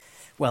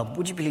Well,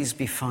 would you please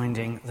be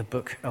finding the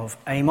book of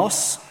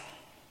Amos,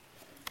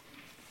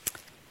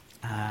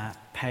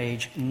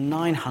 page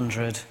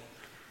 900,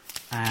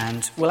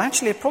 and, well,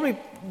 actually, it's probably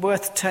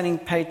worth turning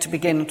to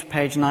begin to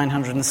page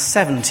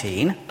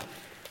 917.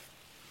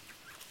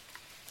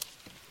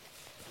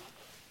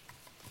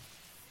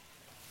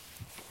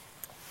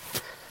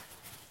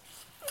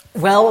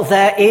 Well,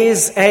 there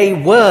is a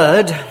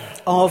word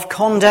of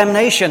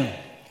condemnation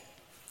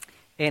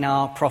in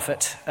our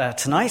prophet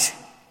tonight,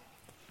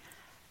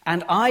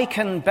 and I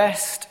can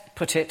best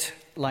put it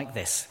like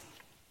this.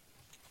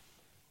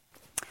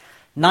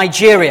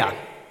 Nigeria,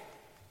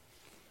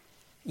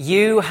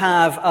 you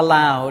have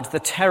allowed the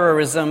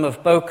terrorism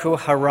of Boko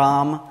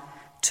Haram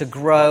to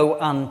grow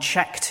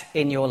unchecked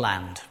in your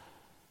land.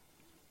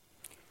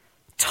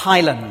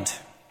 Thailand,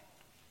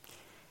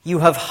 you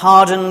have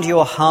hardened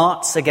your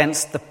hearts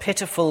against the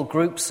pitiful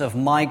groups of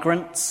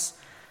migrants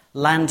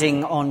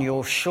landing on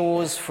your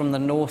shores from the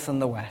north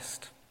and the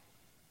west.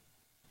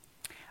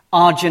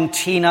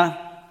 Argentina,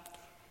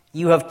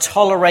 you have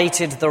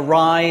tolerated the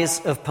rise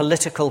of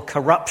political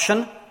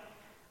corruption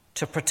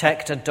to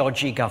protect a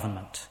dodgy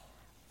government.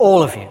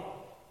 All of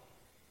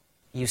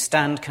you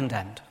stand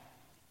condemned.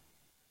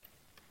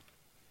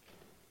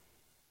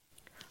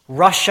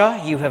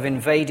 Russia, you have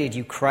invaded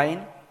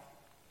Ukraine.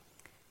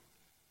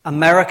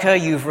 America,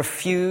 you've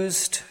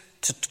refused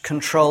to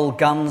control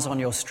guns on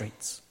your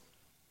streets.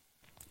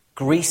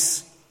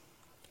 Greece,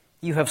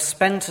 you have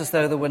spent as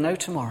though there were no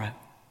tomorrow.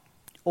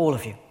 All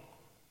of you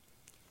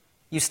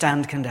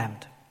stand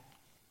condemned.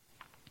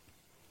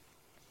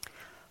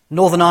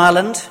 Northern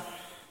Ireland,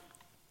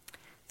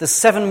 there's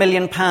 £7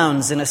 million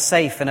in a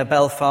safe in a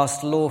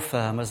Belfast law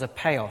firm as a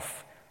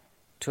payoff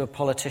to a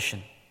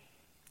politician.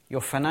 Your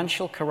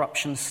financial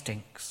corruption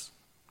stinks.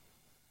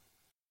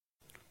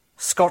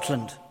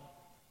 Scotland,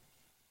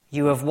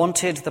 you have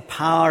wanted the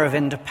power of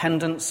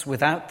independence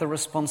without the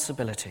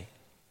responsibility.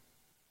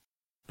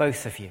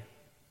 Both of you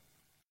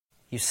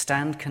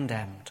stand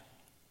condemned.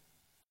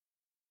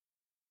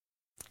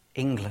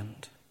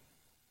 England,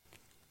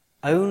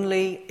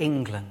 only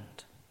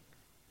England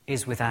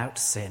is without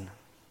sin.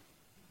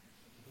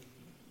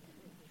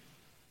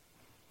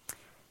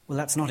 Well,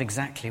 that's not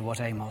exactly what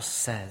Amos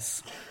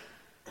says.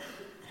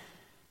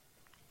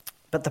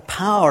 But the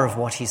power of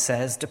what he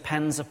says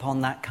depends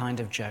upon that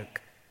kind of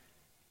joke.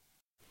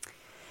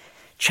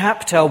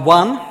 Chapter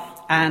 1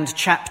 and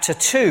chapter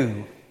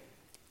 2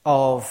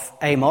 of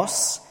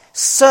Amos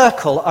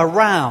circle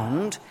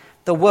around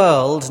the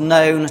world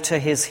known to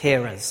his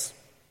hearers.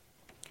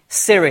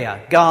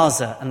 Syria,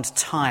 Gaza, and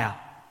Tyre.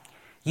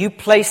 You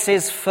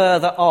places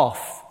further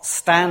off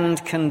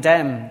stand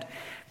condemned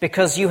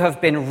because you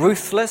have been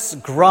ruthless,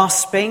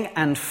 grasping,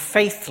 and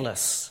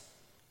faithless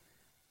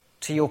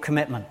to your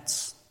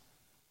commitments.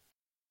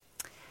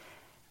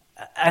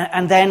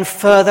 And then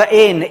further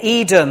in,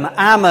 Edom,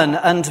 Ammon,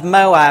 and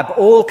Moab,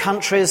 all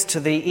countries to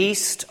the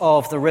east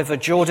of the river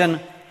Jordan,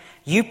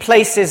 you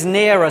places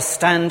nearer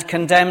stand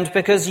condemned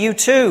because you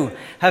too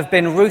have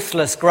been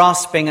ruthless,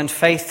 grasping, and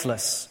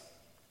faithless.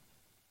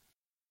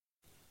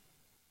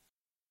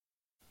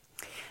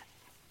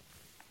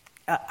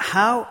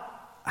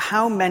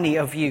 How many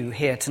of you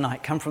here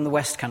tonight come from the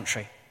West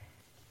Country?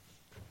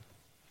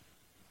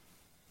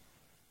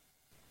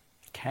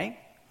 Okay.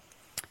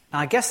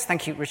 Now,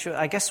 thank you, Richard.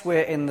 I guess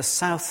we're in the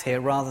south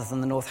here rather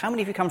than the north. How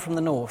many of you come from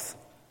the north?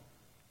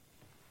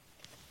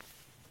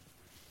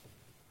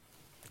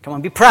 Come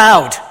on, be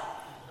proud.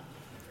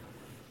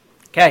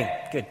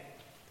 Okay, good.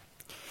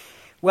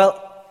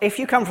 Well, if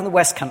you come from the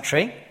West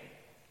Country,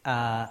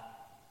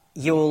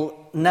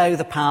 you'll know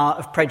the power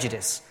of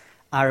prejudice.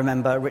 I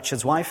remember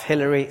Richard's wife,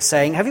 Hilary,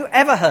 saying, "Have you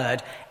ever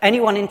heard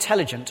anyone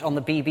intelligent on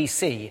the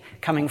BBC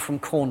coming from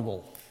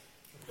Cornwall?"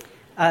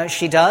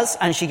 She does,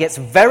 and she gets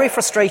very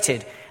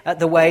frustrated at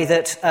the way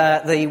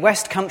that the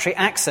West Country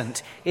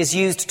accent is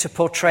used to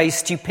portray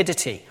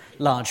stupidity,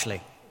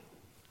 largely.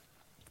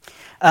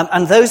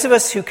 And those of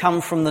us who come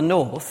from the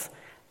north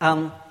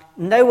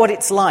know what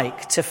it's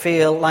like to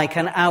feel like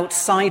an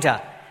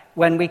outsider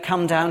when we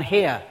come down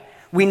here.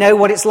 We know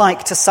what it's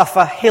like to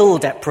suffer hill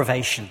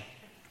deprivation.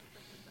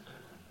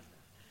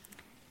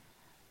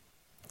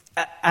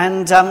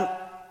 And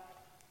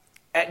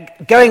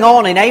going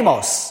on in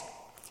Amos,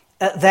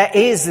 there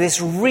is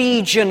this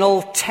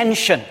regional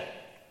tension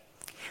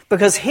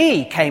because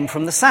he came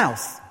from the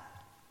south.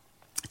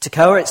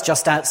 Tekoa, it's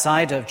just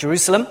outside of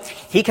Jerusalem.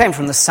 He came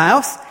from the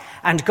south,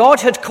 and God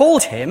had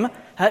called him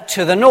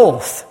to the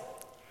north.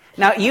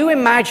 Now, you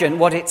imagine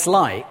what it's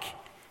like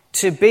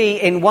to be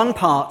in one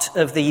part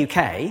of the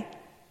UK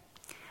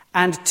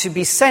and to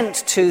be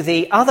sent to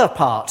the other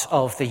part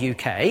of the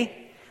UK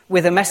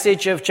with a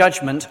message of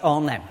judgment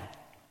on them.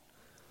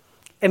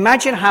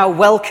 Imagine how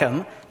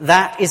welcome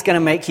that is going to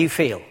make you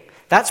feel.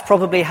 That's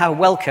probably how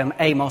welcome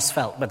Amos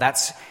felt, but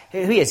that's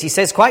who he is. He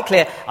says quite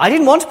clear, I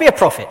didn't want to be a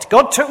prophet.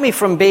 God took me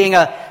from being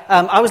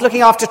I was looking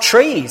after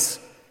trees,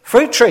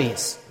 fruit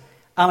trees.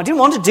 I didn't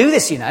want to do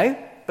this,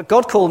 but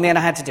God called me and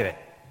I had to do it.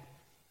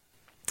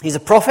 He's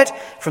a prophet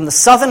from the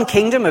southern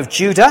kingdom of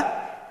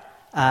Judah,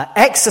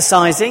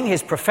 exercising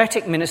his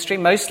prophetic ministry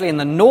mostly in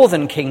the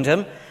northern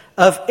kingdom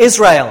of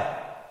Israel.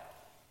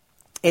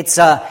 It's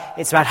about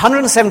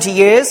 170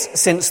 years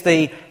since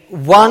the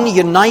one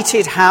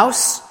united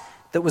house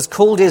that was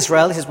called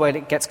Israel. This is where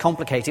it gets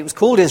complicated. It was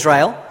called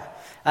Israel,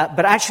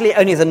 but actually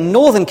only the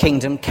northern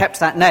kingdom kept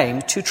that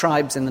name. 2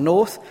 tribes in the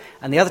north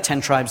and the other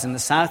 10 tribes in the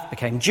south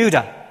became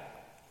Judah.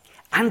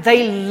 And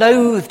they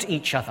loathed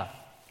each other.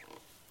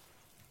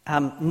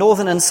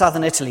 Northern and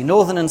southern Italy,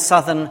 northern and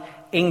southern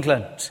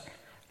England,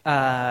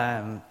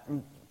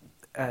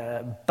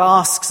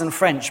 Basques and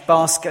French,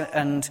 Basque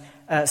and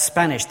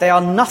Spanish. They are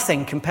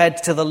nothing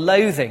compared to the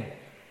loathing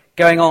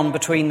going on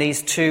between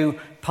these two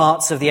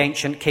parts of the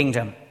ancient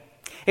kingdom.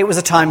 It was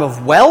a time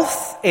of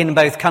wealth in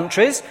both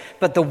countries,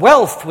 but the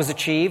wealth was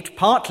achieved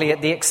partly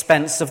at the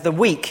expense of the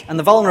weak and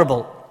the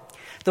vulnerable.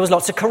 There was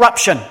lots of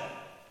corruption.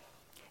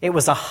 It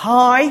was a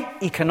high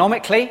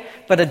economically,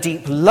 but a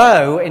deep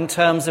low in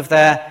terms of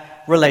their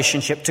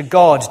relationship to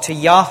God, to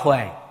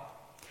Yahweh.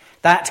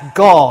 That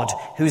God,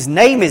 whose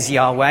name is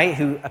Yahweh,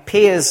 who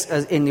appears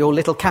in your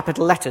little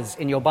capital letters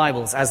in your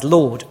Bibles as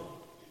Lord.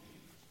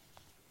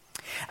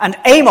 And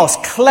Amos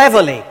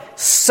cleverly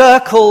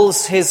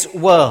circles his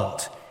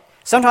world.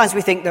 Sometimes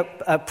we think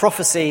that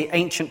prophecy,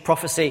 ancient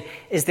prophecy,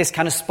 is this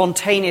kind of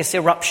spontaneous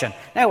eruption.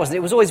 No, it wasn't.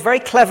 It was always very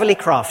cleverly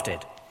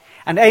crafted.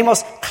 And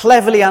Amos,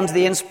 cleverly under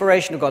the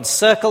inspiration of God,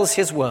 circles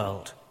his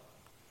world,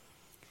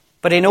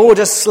 but in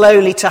order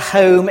slowly to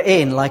home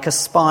in like a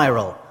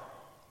spiral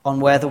on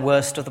where the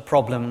worst of the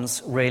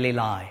problems really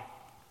lie.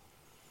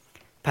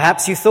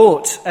 Perhaps you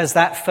thought, as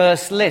that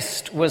first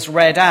list was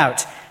read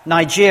out,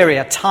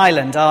 Nigeria,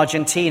 Thailand,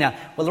 Argentina,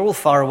 well, they're all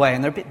far away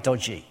and they're a bit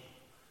dodgy.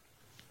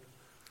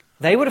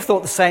 They would have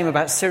thought the same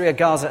about Syria,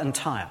 Gaza, and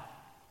Tyre.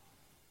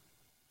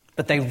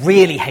 But they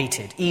really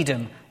hated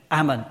Edom,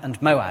 Ammon,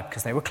 and Moab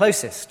because they were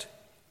closest.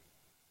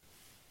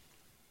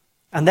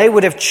 And they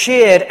would have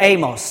cheered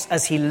Amos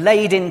as he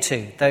laid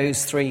into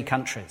those 3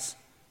 countries.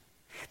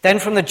 Then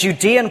from the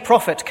Judean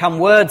prophet come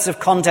words of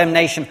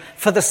condemnation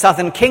for the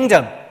southern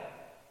kingdom.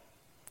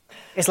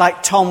 It's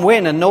like Tom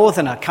Wynne, a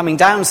northerner, coming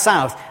down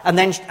south and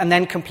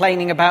then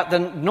complaining about the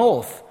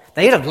north.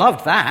 They'd have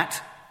loved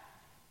that.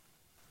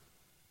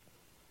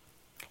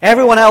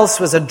 Everyone else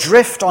was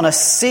adrift on a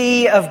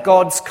sea of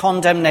God's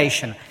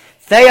condemnation.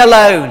 They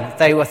alone,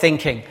 they were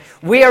thinking,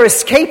 we are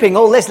escaping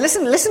all this.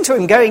 Listen to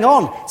him going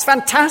on. It's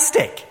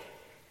fantastic.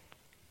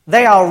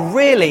 They are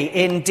really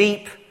in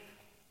deep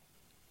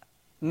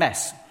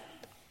mess.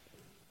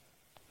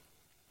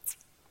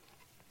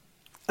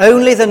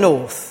 Only the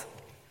north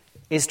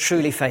is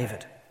truly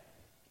favoured.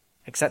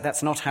 Except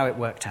that's not how it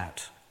worked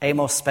out.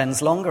 Amos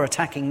spends longer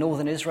attacking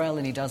northern Israel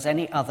than he does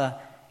any other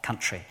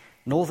country.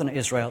 Northern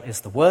Israel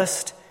is the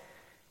worst.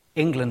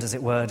 England, as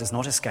it were, does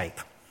not escape.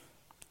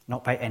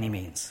 Not by any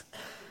means.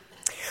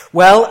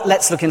 Well,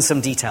 let's look in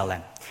some detail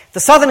then. The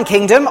southern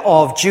kingdom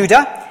of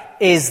Judah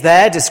is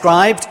there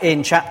described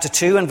in chapter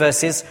 2 and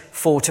verses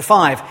 4 to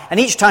 5. And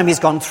each time he's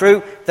gone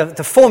through,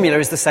 the formula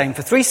is the same.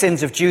 For 3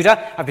 sins of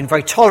Judah, I've been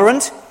very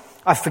tolerant,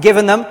 I've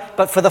forgiven them,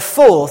 but for the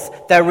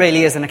 4th, there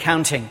really is an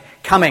accounting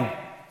coming.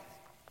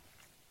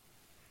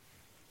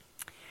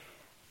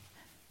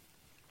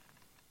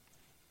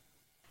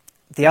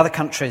 The other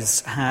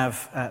countries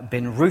have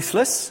been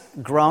ruthless,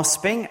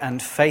 grasping,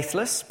 and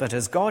faithless, but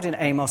as God in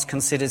Amos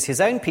considers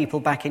his own people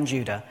back in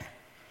Judah,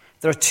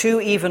 there are 2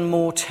 even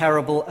more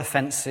terrible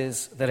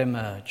offences that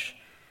emerge.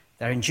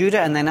 They're in Judah,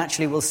 and then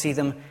actually we'll see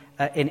them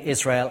in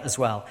Israel as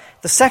well.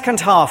 The second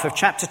half of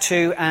chapter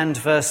 2 and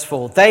verse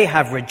 4, they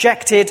have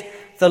rejected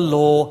the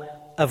law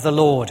of the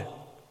Lord.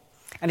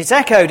 And it's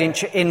echoed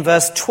in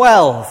verse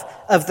 12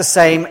 of the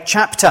same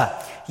chapter.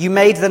 You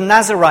made the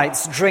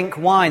Nazarites drink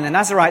wine. The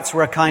Nazarites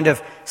were a kind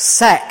of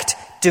sect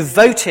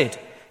devoted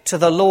to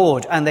the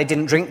Lord, and they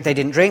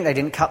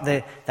didn't cut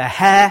their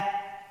hair.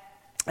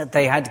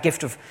 They had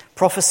gift of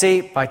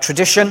prophecy by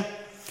tradition.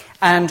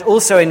 And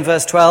also in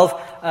verse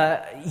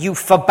 12, you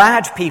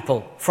forbade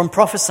people from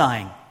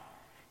prophesying,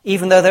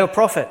 even though they were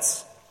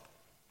prophets.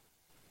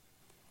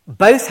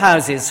 Both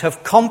houses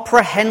have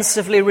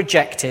comprehensively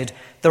rejected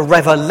the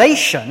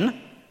revelation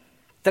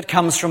that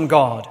comes from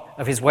God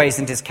of his ways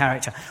and his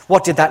character.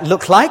 What did that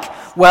look like?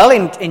 Well,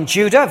 in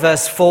Judah,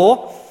 verse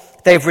 4,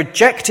 they've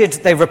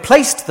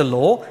replaced the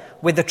law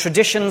with the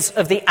traditions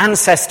of the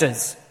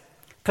ancestors,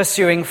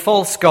 pursuing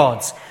false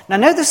gods. Now,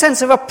 note the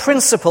sense of a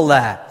principle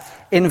there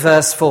in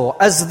verse 4,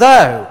 as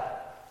though,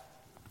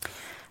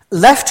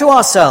 left to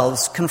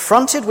ourselves,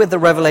 confronted with the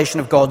revelation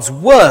of God's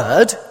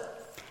word,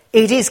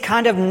 it is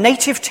kind of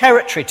native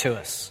territory to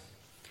us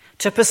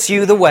to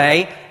pursue the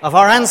way of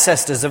our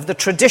ancestors, of the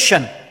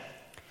tradition.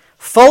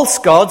 False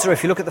gods, or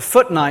if you look at the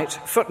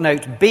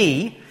footnote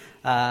B,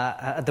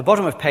 at the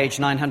bottom of page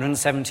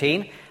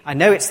 917, I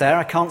know it's there.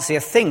 I can't see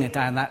a thing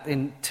down that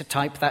to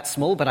type that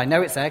small, but I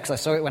know it's there because I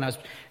saw it when I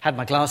had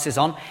my glasses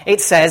on. It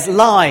says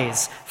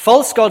lies.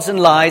 False gods and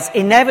lies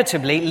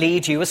inevitably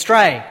lead you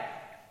astray.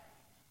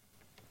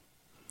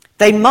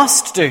 They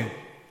must do.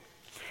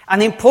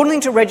 And the important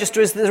thing to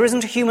register is that there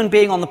isn't a human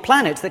being on the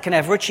planet that can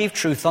ever achieve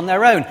truth on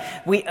their own.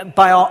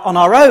 On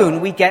our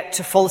own, we get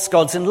to false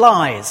gods and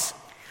lies.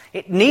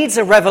 It needs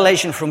a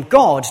revelation from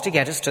God to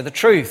get us to the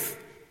truth.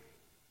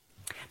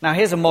 Now,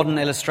 here's a modern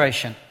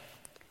illustration.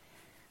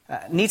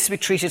 Needs to be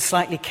treated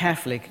slightly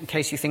carefully in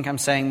case you think I'm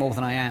saying more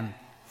than I am.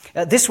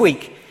 This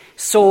week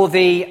saw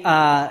the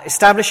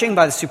establishing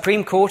by the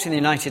Supreme Court in the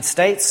United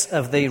States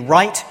of the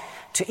right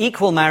to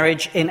equal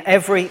marriage in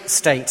every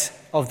state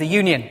of the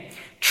Union,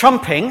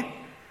 trumping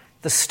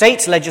the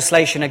state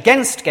legislation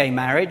against gay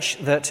marriage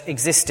that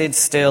existed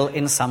still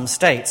in some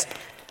states.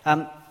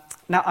 Now,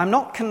 I'm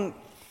not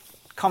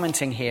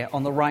commenting here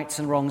on the rights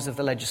and wrongs of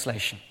the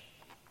legislation.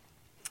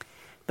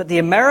 But the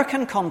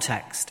American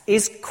context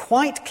is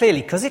quite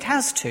clearly, because it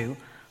has to,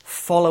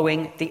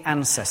 following the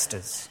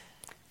ancestors.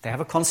 They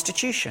have a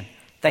constitution.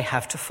 They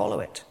have to follow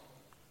it.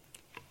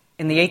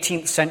 In the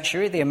 18th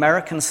century, the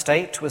American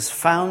state was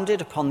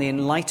founded upon the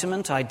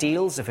Enlightenment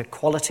ideals of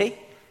equality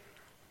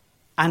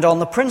and on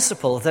the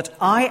principle that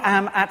I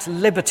am at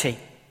liberty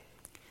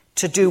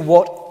to do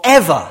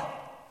whatever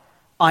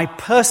I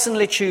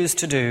personally choose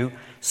to do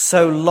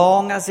so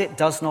long as it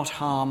does not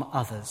harm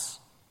others.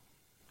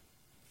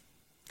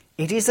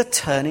 It is a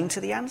turning to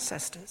the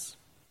ancestors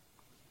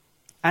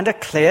and a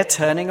clear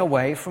turning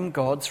away from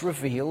God's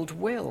revealed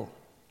will.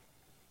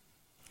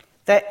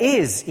 There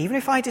is, even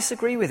if I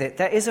disagree with it,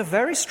 there is a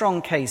very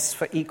strong case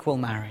for equal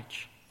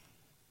marriage.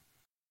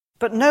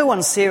 But no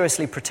one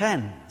seriously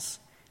pretends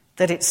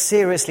that it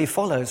seriously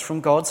follows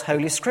from God's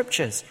holy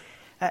scriptures.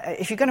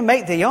 If you're going to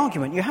make the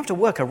argument, you have to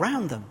work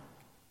around them.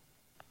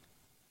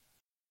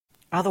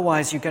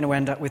 Otherwise, you're going to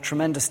end up with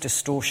tremendous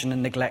distortion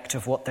and neglect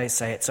of what they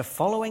say. It's a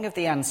following of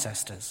the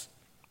ancestors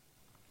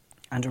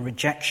and a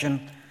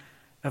rejection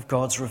of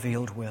God's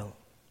revealed will.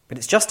 But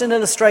it's just an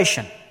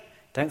illustration.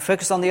 Don't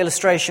focus on the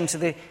illustration to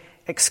the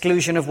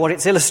exclusion of what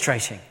it's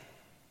illustrating.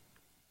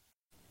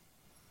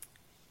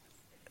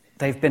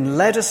 They've been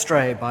led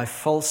astray by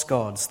false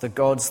gods, the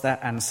gods their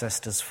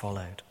ancestors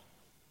followed.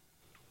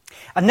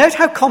 And note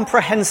how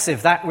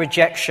comprehensive that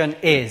rejection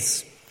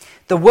is.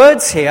 The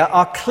words here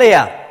are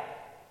clear.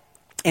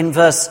 In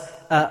verse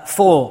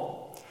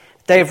 4,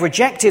 they have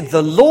rejected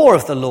the law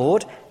of the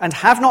Lord and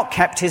have not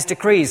kept his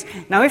decrees.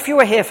 Now, if you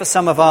were here for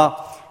some of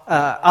our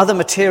other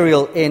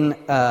material in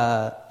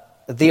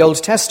the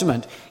Old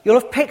Testament,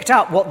 you'll have picked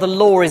up what the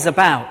law is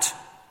about.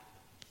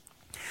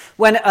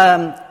 When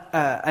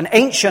an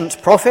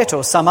ancient prophet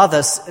or some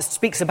other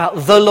speaks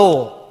about the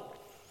law,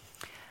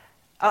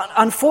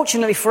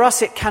 unfortunately for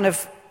us it kind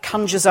of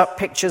conjures up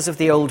pictures of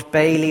the Old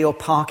Bailey or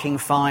parking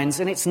fines,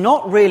 and it's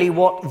not really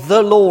what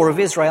the law of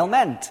Israel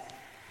meant.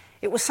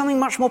 It was something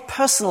much more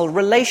personal,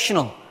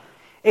 relational.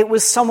 It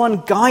was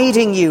someone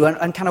guiding you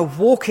and kind of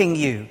walking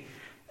you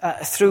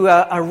through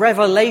a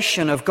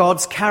revelation of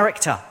God's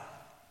character.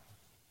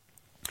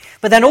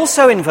 But then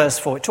also in verse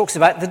 4, it talks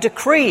about the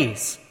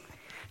decrees.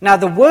 Now,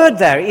 the word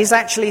there is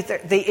actually,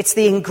 it's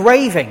the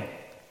engraving.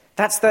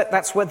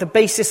 That's what the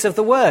basis of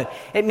the word.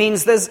 It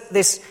means there's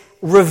this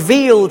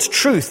revealed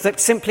truth that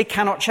simply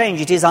cannot change.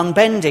 It is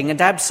unbending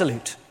and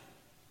absolute.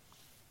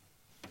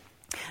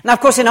 Now, of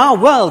course, in our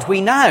world,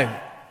 we know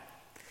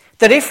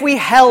that if we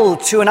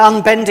held to an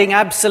unbending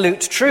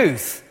absolute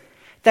truth,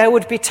 there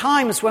would be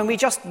times when we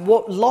just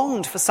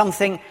longed for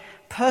something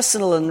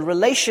personal and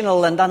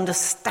relational and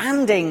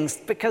understanding,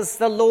 because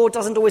the law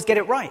doesn't always get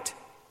it right.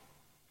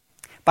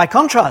 By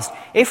contrast,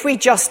 if we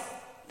just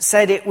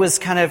said it was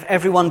kind of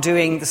everyone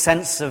doing the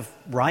sense of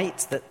right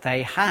that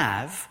they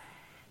have,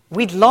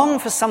 we'd long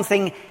for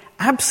something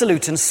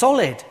absolute and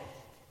solid.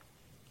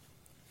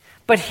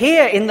 But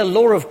here in the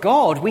law of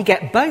God, we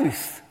get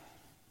both.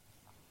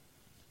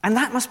 And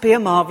that must be a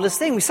marvelous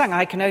thing. We sang,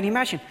 I Can Only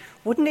Imagine.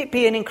 Wouldn't it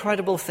be an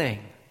incredible thing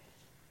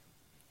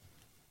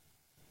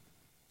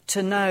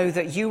to know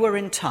that you were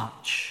in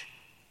touch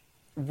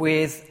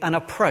with an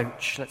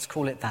approach, let's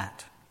call it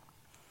that,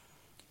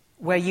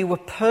 where you were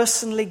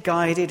personally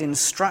guided,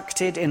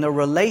 instructed in a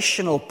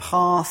relational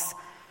path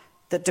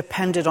that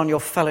depended on your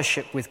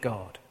fellowship with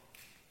God,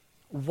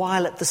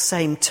 while at the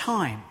same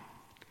time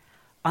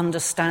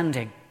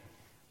understanding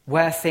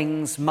where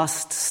things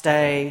must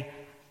stay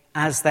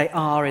as they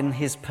are in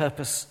his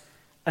purpose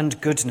and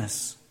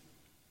goodness.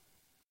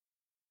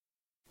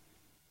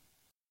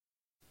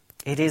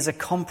 It is a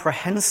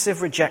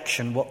comprehensive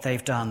rejection what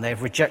they've done. They've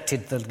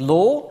rejected the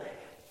law,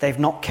 they've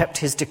not kept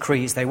his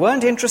decrees. They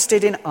weren't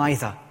interested in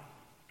either.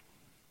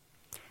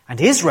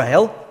 And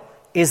Israel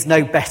is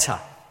no better.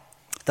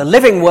 The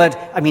living word,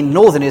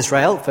 northern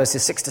Israel,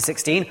 verses 6 to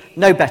 16,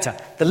 no better.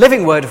 The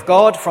living word of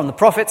God from the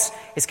prophets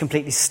is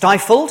completely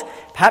stifled.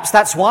 Perhaps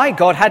that's why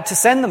God had to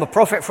send them a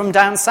prophet from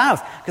down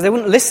south, because they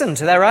wouldn't listen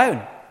to their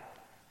own.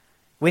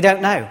 We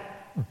don't know.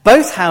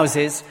 Both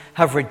houses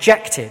have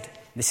rejected.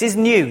 This is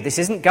new. This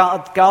isn't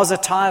Gaza,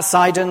 Tyre,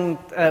 Sidon,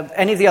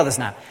 any of the others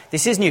now.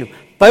 This is new.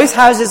 Both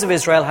houses of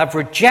Israel have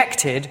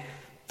rejected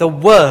the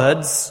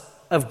words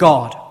of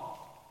God.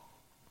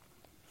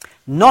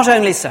 Not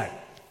only so,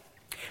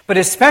 but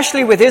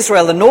especially with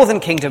Israel, the northern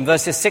kingdom,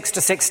 verses 6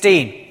 to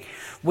 16,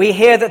 We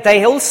hear that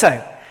they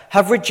also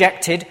have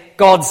rejected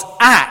God's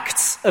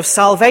acts of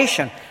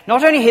salvation.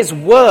 Not only his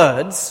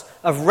words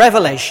of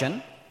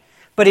revelation,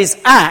 but his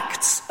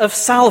acts of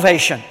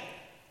salvation.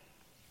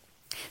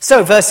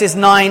 So verses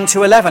 9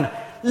 to 11.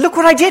 Look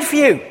what I did for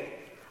you.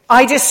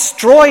 I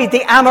destroyed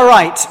the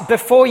Amorite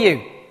before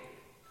you.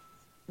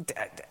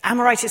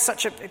 Amorite is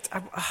it's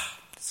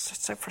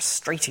so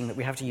frustrating that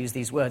we have to use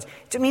these words.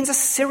 It means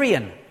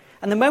Assyrian.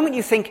 And the moment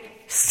you think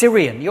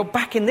Syrian, you're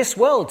back in this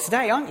world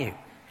today, aren't you?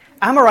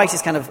 Amorite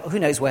is kind of, who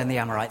knows when the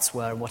Amorites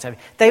were and whatever.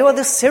 They were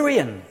the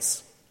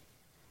Syrians.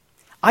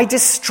 I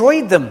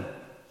destroyed them.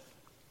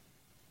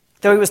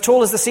 Though he was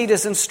tall as the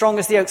cedars and strong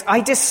as the oaks,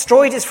 I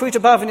destroyed his fruit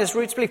above and his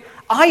roots beneath.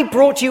 I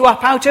brought you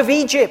up out of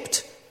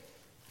Egypt.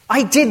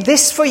 I did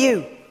this for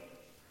you.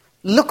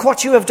 Look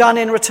what you have done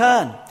in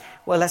return.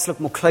 Well, let's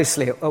look more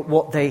closely at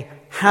what they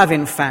have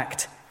in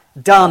fact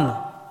done.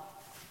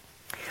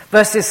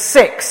 Verses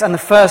 6 and the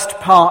first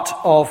part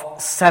of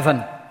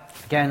 7.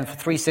 Again, for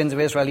 3 sins of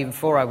Israel, even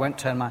 4, I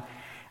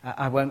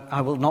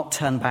will not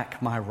turn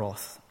back my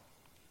wrath.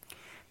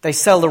 They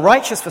sell the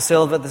righteous for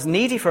silver, the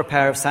needy for a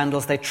pair of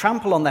sandals. They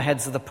trample on the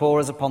heads of the poor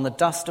as upon the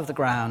dust of the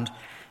ground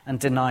and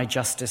deny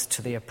justice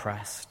to the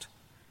oppressed.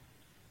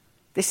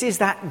 This is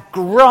that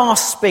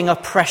grasping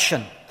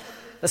oppression,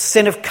 the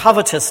sin of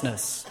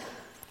covetousness.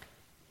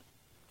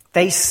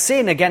 They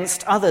sin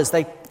against others.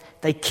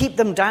 They keep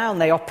them down.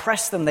 They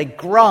oppress them. They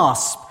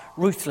grasp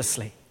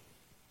ruthlessly.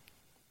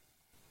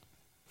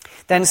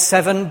 Then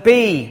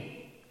 7b.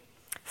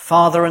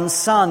 Father and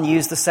son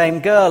use the same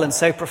girl and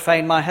so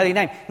profane my holy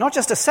name. Not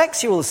just a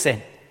sexual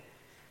sin.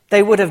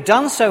 They would have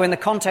done so in the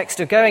context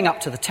of going up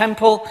to the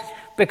temple,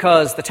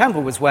 because the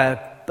temple was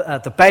where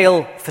the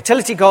Baal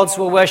fertility gods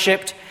were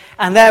worshipped,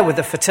 and there were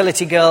the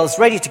fertility girls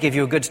ready to give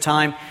you a good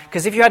time,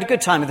 because if you had a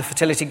good time with the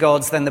fertility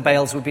gods, then the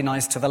Baals would be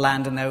nice to the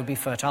land and there would be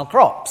fertile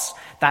crops.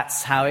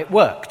 That's how it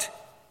worked.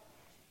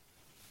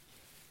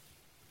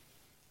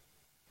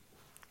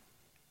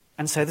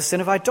 And so the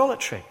sin of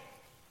idolatry.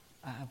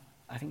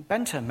 I think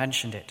Benta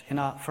mentioned it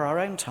for our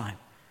own time.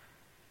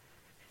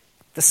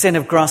 The sin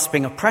of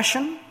grasping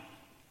oppression,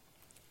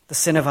 the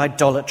sin of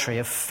idolatry,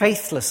 of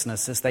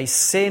faithlessness as they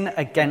sin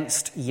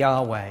against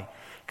Yahweh,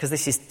 because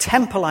this is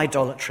temple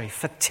idolatry,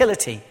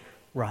 fertility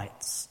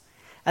rites.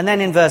 And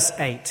then in verse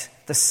 8,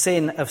 the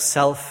sin of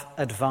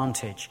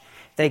self-advantage.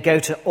 They go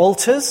to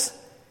altars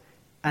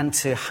and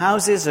to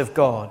houses of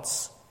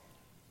gods,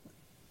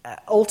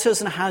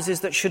 altars and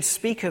houses that should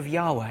speak of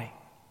Yahweh.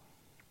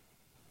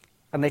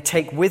 And they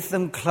take with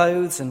them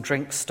clothes and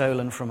drink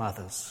stolen from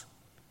others.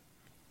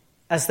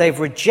 As they've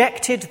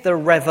rejected the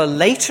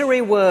revelatory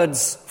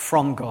words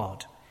from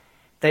God,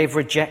 they've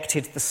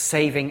rejected the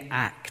saving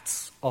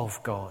acts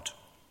of God.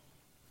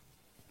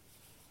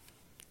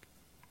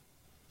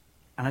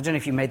 And I don't know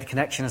if you made the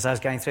connection as I was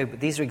going through,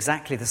 but these are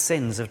exactly the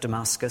sins of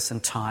Damascus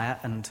and Tyre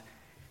and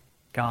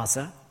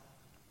Gaza.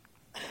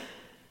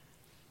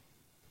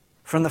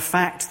 From the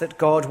fact that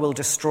God will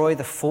destroy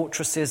the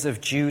fortresses of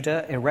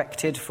Judah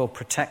erected for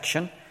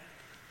protection,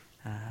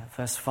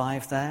 verse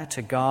 5 there,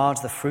 to guard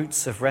the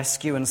fruits of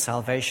rescue and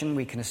salvation,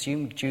 we can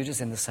assume Judah's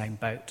in the same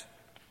boat.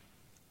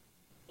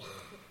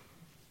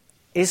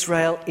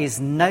 Israel is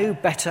no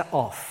better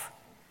off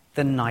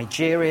than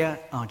Nigeria,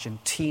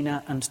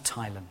 Argentina, and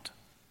Thailand.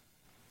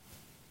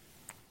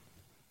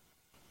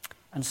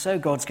 And so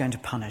God's going to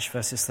punish,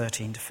 verses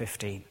 13 to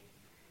 15.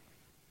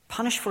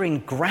 Punish for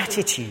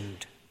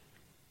ingratitude.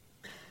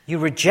 You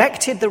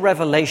rejected the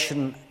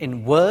revelation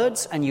in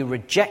words, and you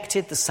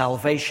rejected the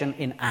salvation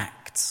in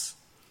acts.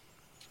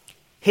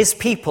 His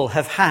people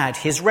have had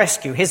his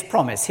rescue, his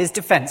promise, his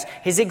defense,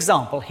 his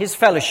example, his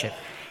fellowship,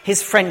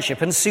 his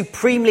friendship, and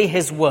supremely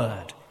his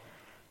word.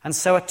 And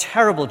so a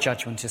terrible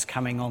judgment is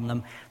coming on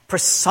them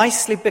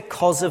precisely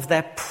because of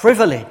their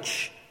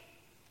privilege.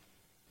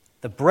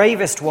 The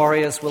bravest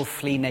warriors will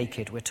flee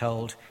naked, we're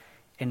told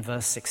in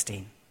verse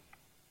 16.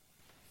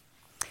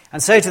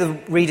 And so to the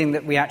reading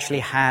that we actually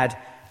had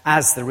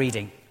as the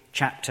reading,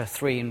 chapter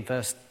 3 and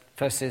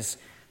verses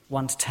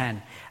 1 to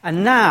 10.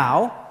 And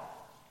now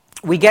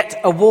we get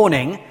a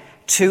warning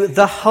to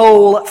the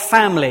whole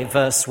family,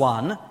 verse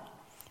 1. Now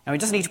we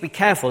just need to be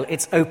careful.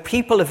 It's, O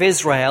people of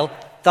Israel,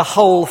 the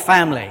whole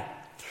family.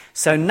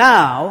 So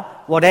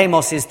now what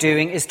Amos is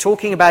doing is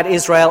talking about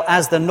Israel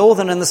as the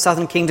northern and the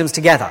southern kingdoms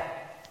together.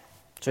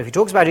 So if he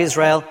talks about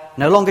Israel,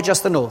 no longer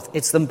just the north,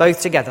 it's them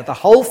both together, the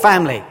whole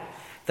family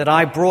that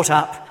I brought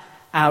up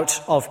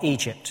out of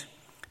Egypt.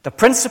 The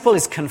principle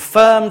is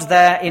confirmed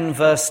there in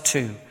verse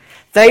 2.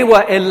 They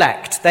were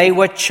elect, they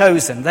were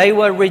chosen, they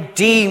were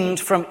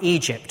redeemed from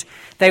Egypt.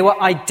 They were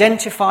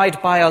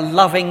identified by a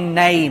loving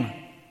name.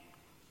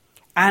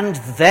 And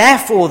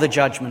therefore the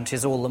judgment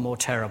is all the more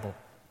terrible.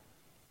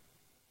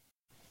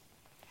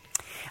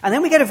 And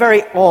then we get a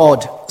very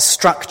odd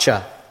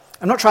structure.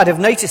 I'm not sure I'd have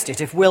noticed it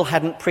if Will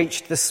hadn't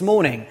preached this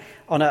morning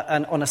on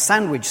a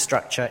sandwich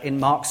structure in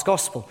Mark's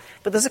Gospel.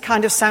 But there's a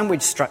kind of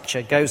sandwich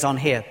structure goes on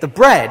here. The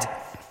bread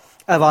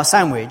of our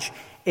sandwich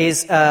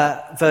is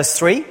verse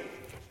 3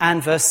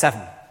 and verse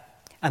 7.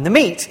 And the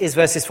meat is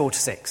verses 4 to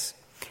 6.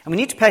 And we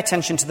need to pay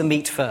attention to the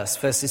meat first,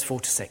 verses 4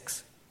 to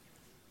 6.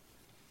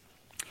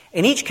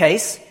 In each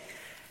case,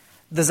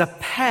 there's a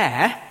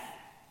pair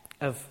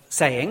of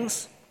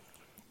sayings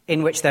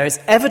in which there is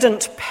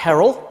evident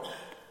peril,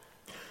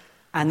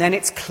 and then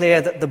it's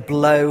clear that the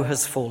blow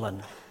has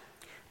fallen.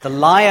 The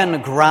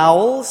lion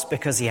growls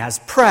because he has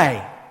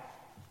prey.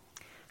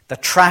 The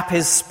trap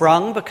is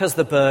sprung because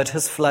the bird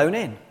has flown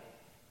in.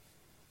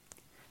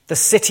 The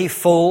city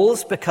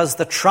falls because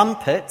the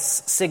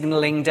trumpets,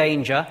 signalling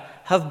danger,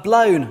 have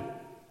blown.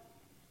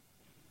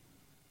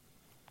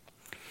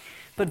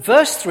 But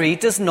verse 3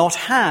 does not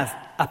have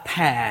a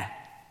pair.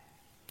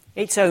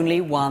 It's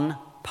only one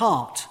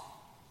part.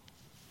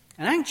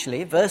 And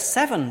actually, verse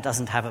 7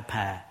 doesn't have a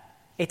pair.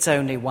 It's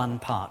only one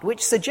part,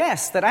 which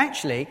suggests that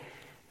actually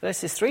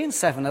verses 3 and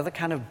 7 are the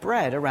kind of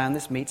bread around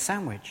this meat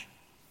sandwich.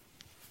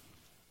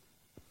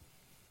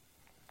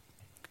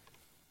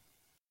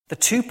 The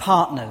two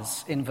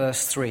partners in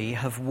verse 3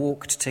 have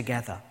walked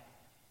together.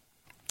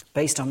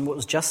 Based on what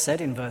was just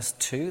said in verse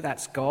 2,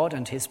 that's God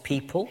and his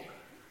people.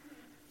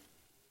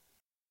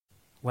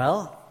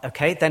 Well,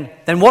 okay,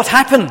 then what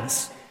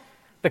happens?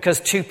 Because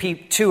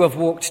two have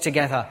walked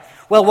together.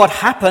 Well, what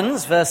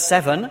happens, verse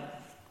 7,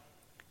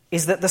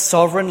 is that the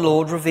sovereign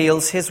Lord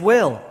reveals his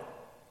will.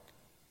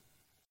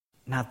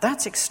 Now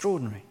that's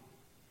extraordinary,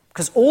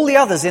 because all the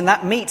others in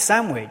that meat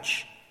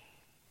sandwich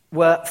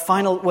were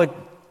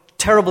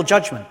terrible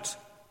judgment.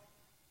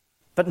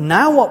 But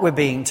now what we're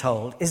being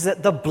told is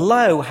that the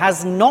blow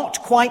has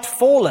not quite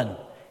fallen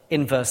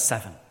in verse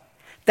 7.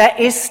 There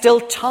is still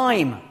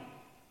time.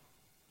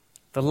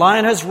 The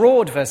lion has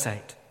roared, verse 8,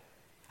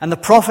 and the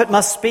prophet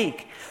must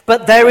speak.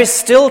 But there is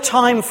still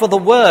time for the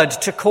word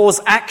to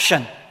cause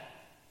action.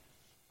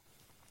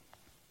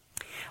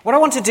 What I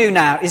want to do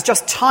now is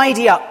just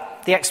tidy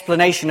up the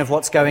explanation of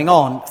what's going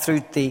on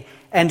through the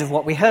end of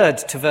what we heard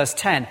to verse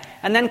 10,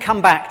 and then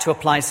come back to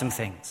apply some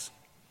things.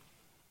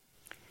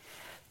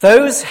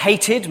 Those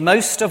hated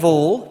most of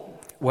all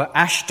were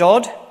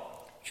Ashdod,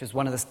 which was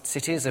one of the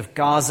cities of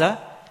Gaza,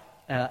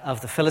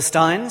 of the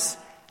Philistines,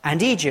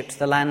 and Egypt,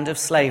 the land of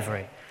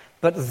slavery.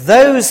 But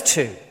those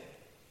two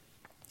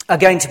are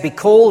going to be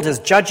called as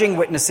judging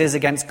witnesses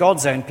against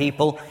God's own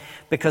people,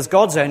 because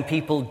God's own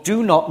people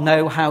do not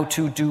know how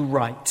to do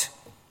right.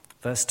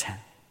 Verse 10.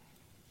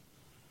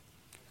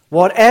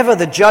 Whatever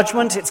the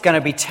judgment, it's going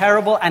to be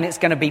terrible, and it's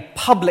going to be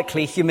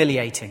publicly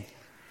humiliating.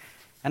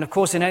 And of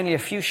course, in only a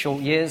few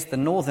short years, the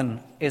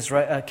northern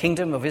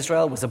kingdom of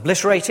Israel was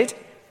obliterated,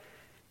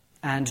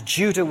 and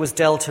Judah was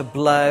dealt a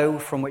blow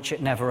from which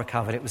it never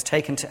recovered. It was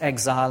taken to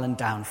exile and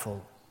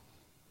downfall.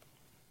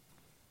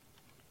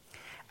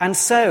 And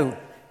so,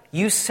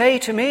 you say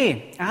to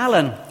me,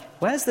 Alan,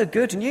 where's the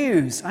good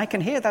news? I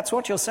can hear that's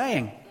what you're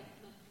saying.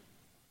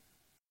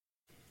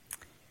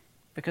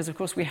 Because, of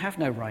course, we have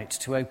no right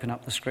to open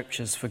up the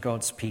scriptures for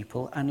God's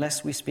people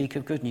unless we speak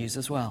of good news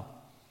as well.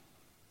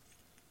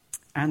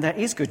 And there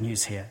is good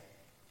news here.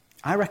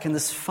 I reckon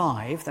there's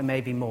 5, there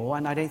may be more,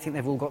 and I don't think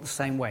they've all got the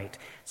same weight.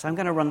 So I'm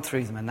going to run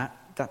through them, and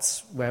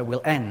that's where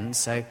we'll end.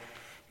 So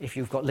if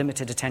you've got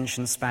limited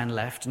attention span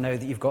left, know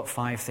that you've got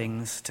 5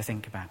 things to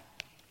think about.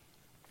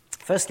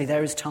 Firstly,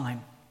 there is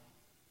time.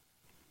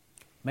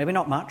 Maybe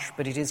not much,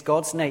 but it is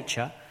God's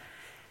nature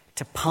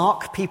to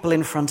park people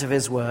in front of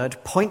his word,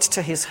 point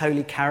to his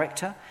holy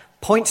character,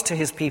 point to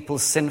his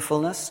people's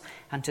sinfulness,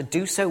 and to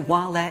do so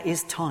while there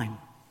is time.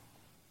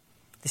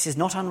 This is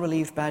not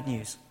unrelieved bad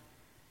news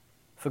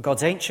for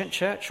God's ancient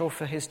church or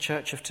for his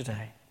church of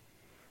today.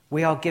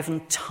 We are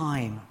given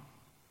time,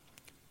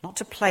 not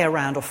to play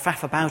around or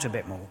faff about a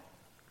bit more,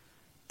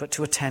 but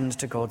to attend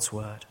to God's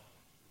word.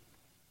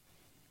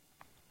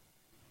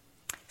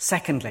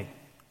 Secondly,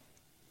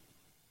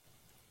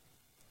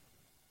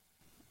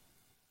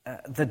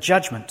 the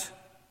judgment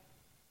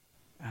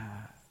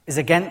is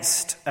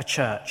against a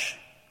church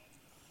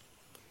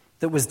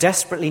that was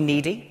desperately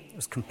needy, it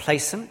was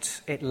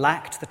complacent, it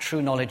lacked the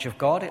true knowledge of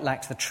God, it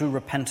lacked the true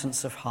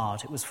repentance of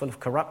heart. It was full of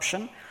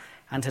corruption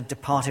and had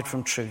departed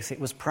from truth. It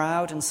was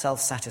proud and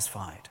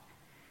self-satisfied.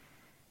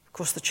 Of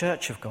course, the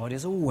church of God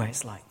is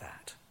always like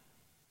that.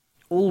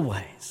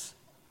 Always.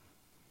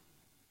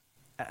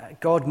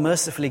 God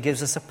mercifully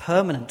gives us a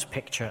permanent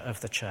picture of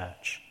the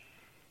church,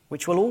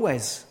 which will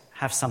always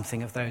have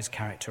something of those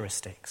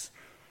characteristics.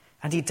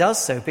 And he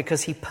does so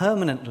because he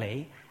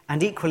permanently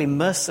and equally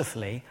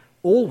mercifully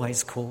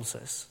always calls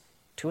us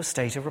to a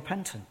state of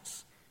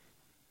repentance.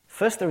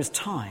 First, there is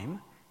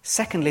time.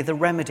 Secondly, the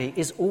remedy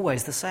is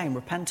always the same,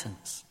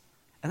 repentance.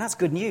 And that's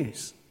good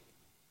news.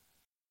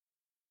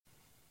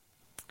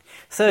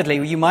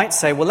 Thirdly, you might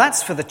say, well,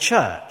 that's for the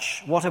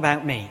church. What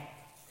about me?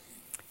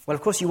 Well,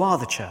 of course, you are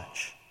the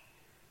church.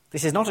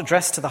 This is not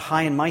addressed to the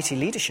high and mighty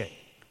leadership.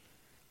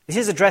 This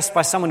is addressed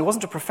by someone who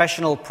wasn't a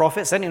professional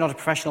prophet, certainly not a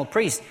professional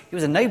priest. He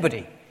was a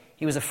nobody.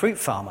 He was a fruit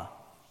farmer.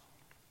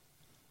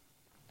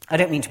 I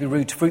don't mean to be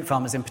rude to fruit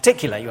farmers in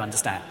particular, you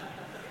understand.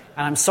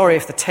 And I'm sorry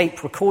if the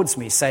tape records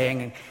me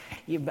saying,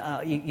 you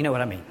know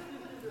what I mean.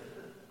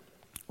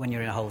 When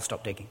you're in a hole,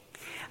 stop digging.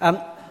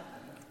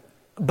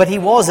 But he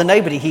was a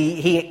nobody.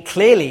 He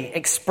clearly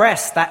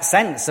expressed that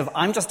sense of,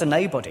 I'm just a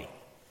nobody.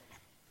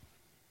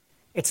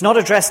 It's not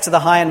addressed to the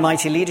high and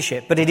mighty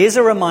leadership, but it is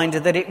a reminder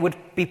that it would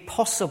be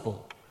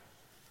possible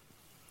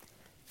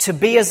to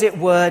be, as it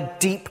were,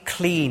 deep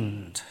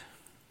cleaned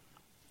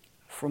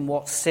from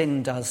what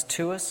sin does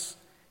to us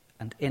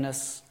and in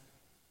us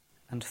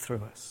and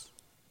through us.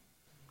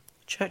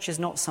 Church is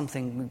not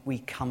something we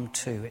come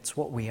to, it's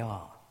what we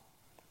are.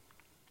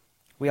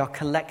 We are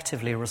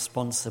collectively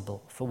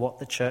responsible for what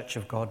the Church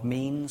of God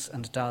means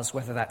and does,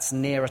 whether that's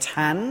near at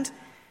hand,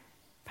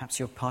 perhaps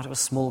you're part of a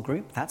small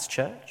group, that's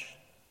church,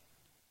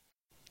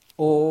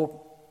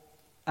 or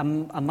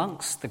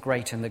amongst the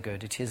great and the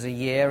good. It is a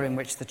year in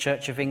which the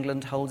Church of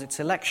England holds its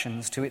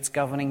elections to its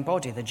governing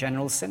body, the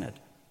General Synod.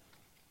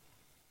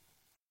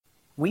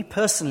 We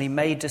personally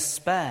may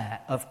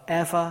despair of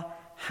ever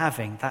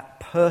having that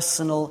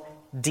personal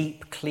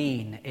deep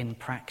clean in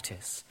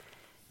practice.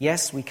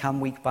 Yes, we come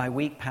week by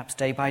week, perhaps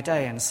day by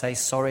day, and say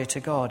sorry to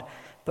God,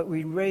 but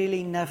we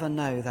really never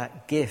know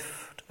that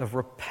gift of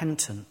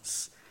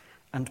repentance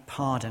and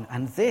pardon.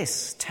 And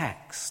this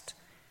text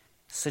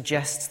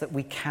suggests that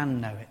we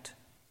can know it.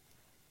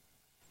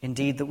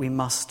 Indeed, that we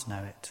must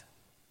know it.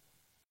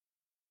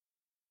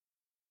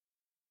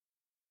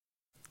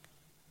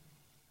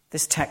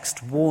 This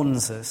text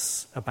warns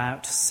us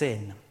about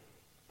sin.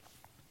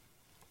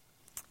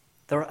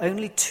 There are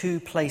only two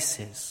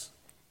places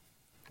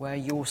where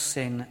your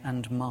sin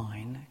and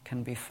mine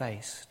can be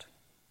faced.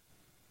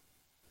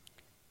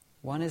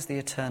 One is the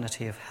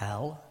eternity of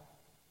hell,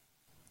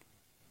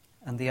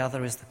 and the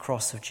other is the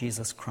cross of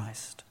Jesus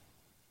Christ.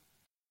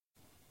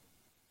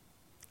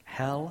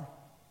 Hell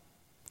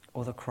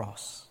or the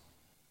cross.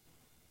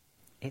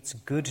 It's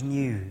good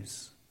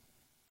news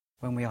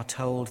when we are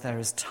told there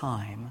is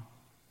time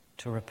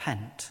to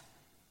repent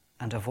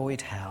and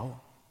avoid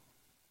hell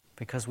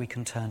because we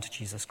can turn to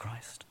Jesus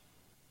Christ.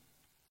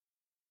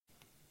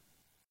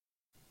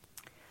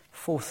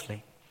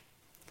 Fourthly,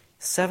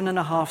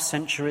 7.5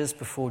 centuries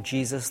before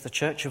Jesus, the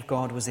Church of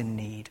God was in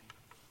need.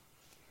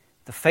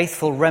 The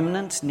faithful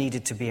remnant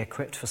needed to be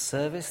equipped for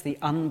service. The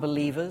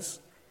unbelievers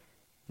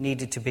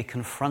needed to be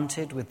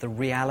confronted with the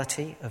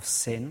reality of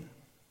sin.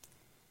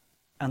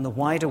 And the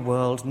wider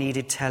world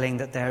needed telling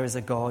that there is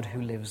a God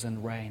who lives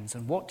and reigns.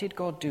 And what did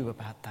God do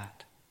about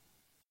that?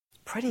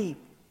 Pretty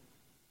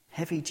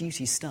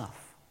heavy-duty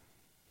stuff.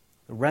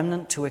 The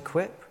remnant to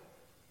equip,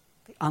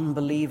 the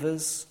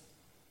unbelievers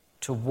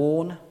to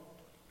warn,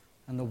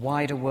 and the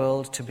wider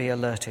world to be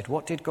alerted.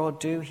 What did God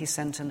do? He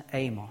sent an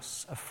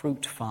Amos, a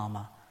fruit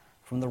farmer,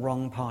 from the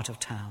wrong part of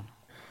town.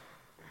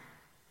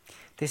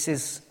 This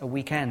is a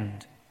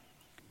weekend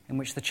in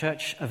which the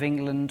Church of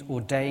England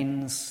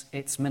ordains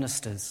its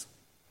ministers.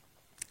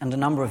 And a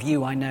number of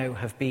you, I know,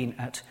 have been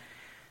at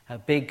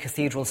big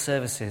cathedral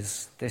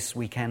services this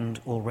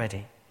weekend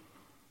already.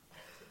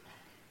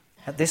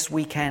 At this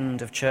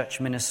weekend of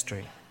church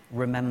ministry,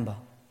 remember,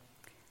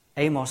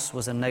 Amos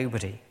was a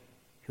nobody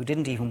who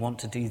didn't even want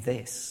to do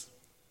this,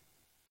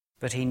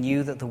 but he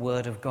knew that the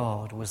word of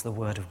God was the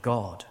word of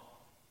God.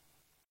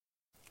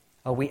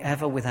 Are we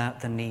ever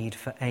without the need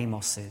for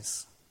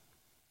Amoses?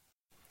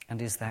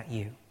 And is that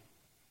you?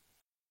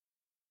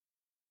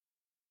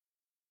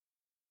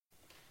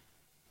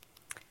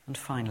 And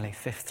finally,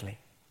 fifthly,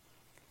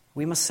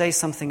 we must say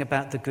something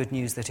about the good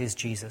news that is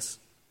Jesus.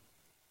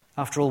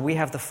 After all, we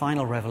have the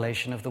final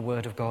revelation of the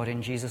Word of God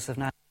in Jesus of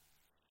Nazareth.